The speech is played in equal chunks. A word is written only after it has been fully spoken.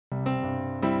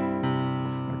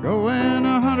going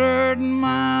 100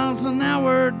 miles an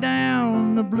hour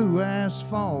down the blue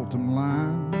asphalt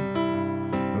line,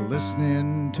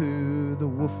 listening to the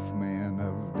Wolfman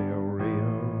of Del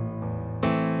Rio.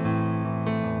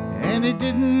 And he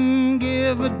didn't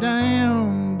give a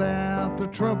damn about the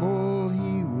trouble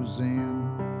he was in.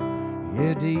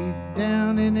 Yeah, deep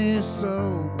down in his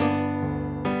soul,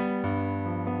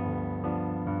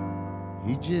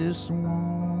 he just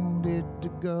wanted to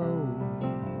go.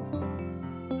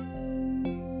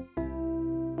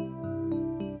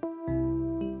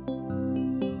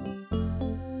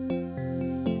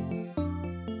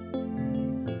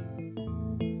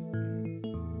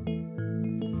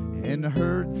 And I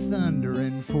heard thunder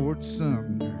in Fort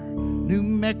Sumner, New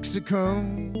Mexico.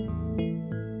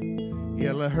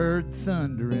 Yeah, I heard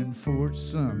thunder in Fort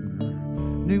Sumner,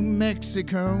 New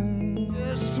Mexico.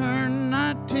 Just turned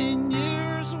 19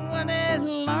 years when it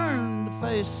learned to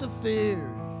face the fears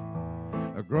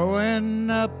of growing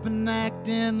up and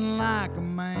acting like a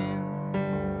man.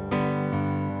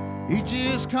 He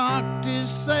just cocked his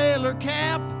sailor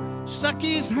cap, stuck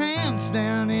his hands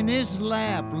down in his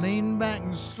lap, leaned back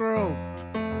and stroked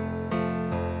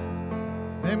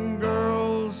them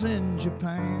girls in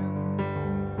Japan.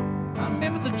 I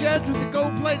remember the judge with the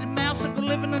gold-plated mouth said, "Go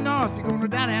live in the north, you're gonna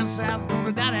die down south,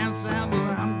 gonna die down south."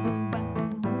 Well, I'm going back to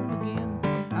my home again,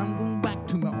 I'm going back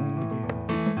to my own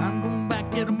again, I'm going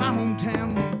back here to my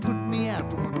hometown, gonna put me out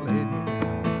to what laid me down.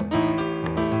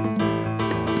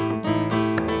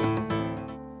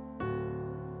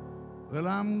 Well,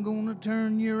 I'm gonna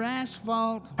turn your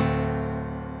asphalt,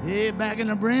 yeah, back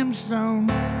into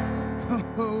brimstone.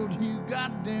 Oh, you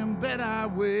goddamn bet I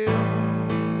will.